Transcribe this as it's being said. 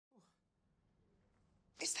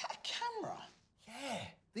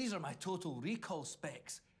These are my total recall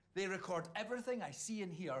specs. They record everything I see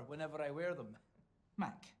and hear whenever I wear them.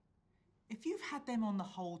 Mac, if you've had them on the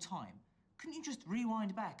whole time, couldn't you just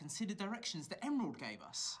rewind back and see the directions that Emerald gave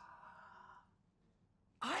us?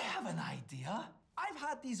 I have an idea. I've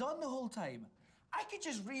had these on the whole time. I could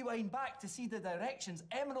just rewind back to see the directions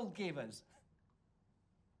Emerald gave us.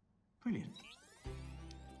 Brilliant.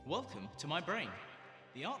 Welcome to my brain.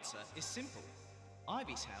 The answer is simple.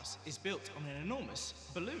 Ivy's house is built on an enormous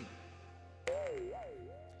balloon.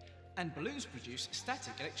 And balloons produce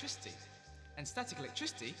static electricity. And static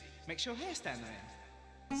electricity makes your hair stand on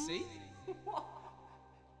end. See? That's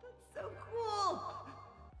so cool!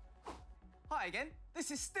 Hi again,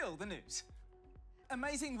 this is still the news.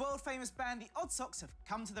 Amazing world-famous band The Odd Socks have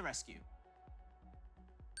come to the rescue.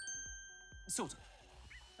 Sort of.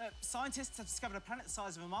 Scientists have discovered a planet the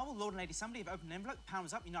size of a marble. Lord and Lady Somebody have opened an envelope, the pound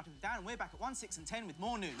was up, United was down, and we're back at 1, 6 and 10 with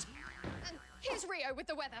more news. And here's Rio with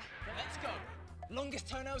the weather. Let's go. Longest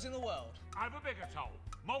toenails in the world. I have a bigger toe.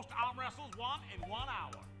 Most arm wrestles won in 1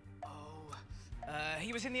 hour. Oh,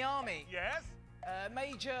 he was in the army. Yes?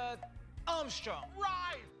 Major Armstrong.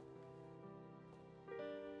 Right!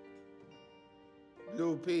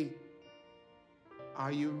 Loopy,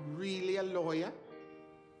 are you really a lawyer?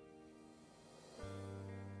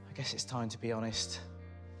 I guess it's time to be honest.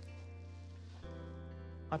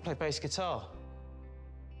 I play bass guitar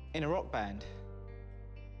in a rock band.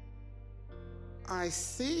 I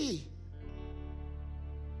see.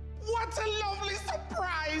 What a lovely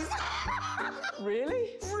surprise!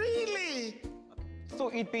 Really? Really?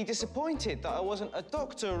 Thought you'd be disappointed that I wasn't a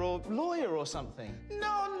doctor or lawyer or something.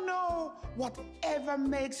 No, no. Whatever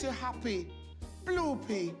makes you happy.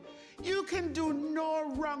 Bloopy, you can do no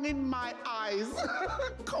wrong in my eyes.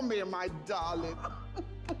 Come here, my darling.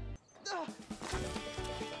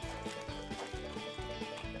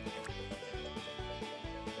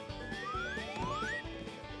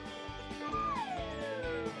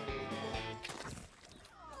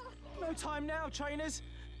 No time now, trainers.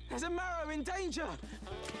 There's a marrow in danger.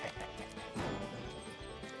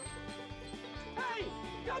 Hey,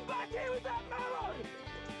 come back here with that marrow!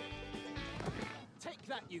 Take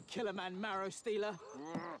that, you killer man marrow stealer.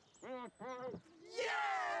 Yeah!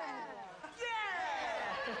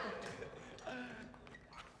 Yeah!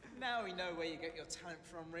 Now we know where you get your talent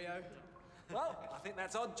from, Rio. Well, I think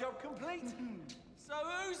that's odd job complete. So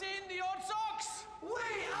who's in the Odd Socks?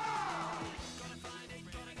 We are!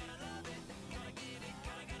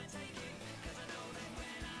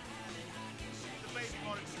 The baby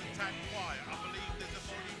monitors in tank quiet. I believe there's a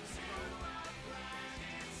body.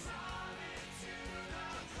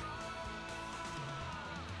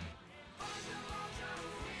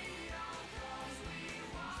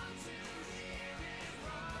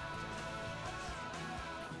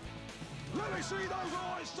 Let me see those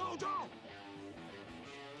eyes, soldier!